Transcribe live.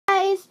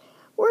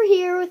We're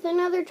here with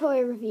another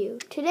toy review.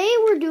 Today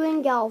we're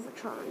doing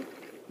Galvatron.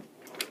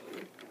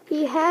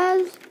 He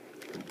has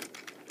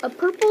a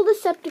purple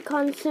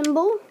Decepticon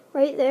symbol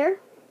right there.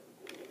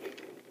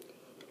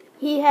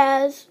 He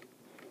has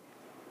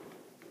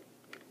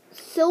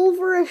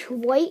silverish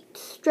white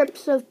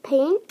strips of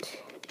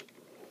paint.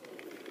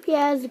 He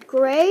has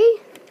gray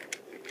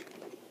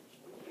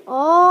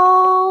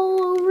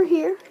all over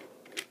here.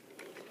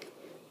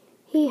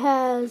 He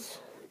has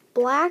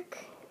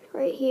black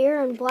right here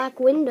and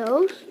black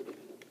windows.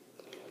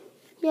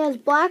 He has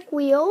black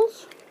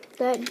wheels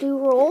that do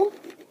roll.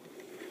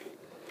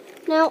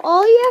 Now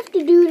all you have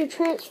to do to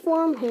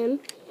transform him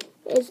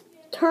is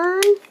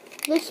turn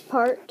this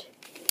part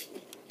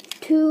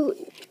to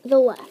the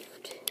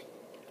left.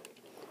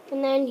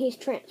 And then he's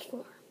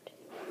transformed.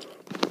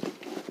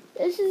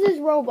 This is his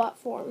robot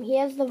form. He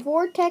has the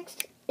vortex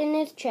in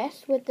his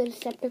chest with the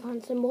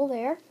Decepticon symbol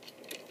there.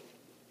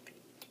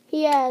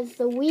 He has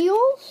the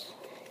wheels,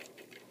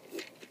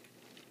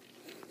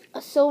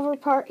 a silver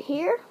part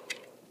here.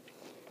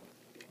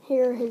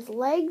 Here are his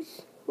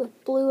legs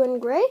with blue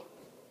and gray.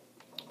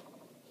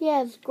 He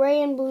has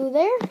gray and blue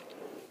there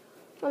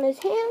on his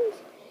hands,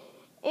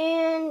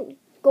 and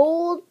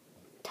gold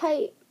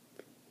type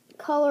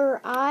color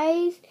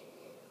eyes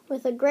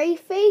with a gray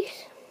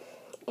face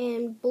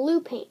and blue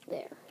paint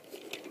there.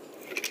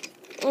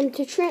 And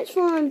to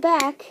transform him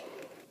back,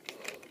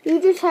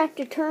 you just have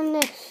to turn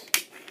this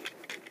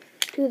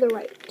to the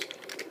right.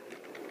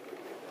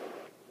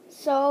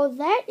 So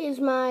that is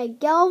my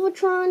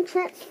Galvatron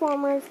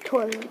Transformers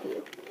toy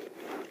review.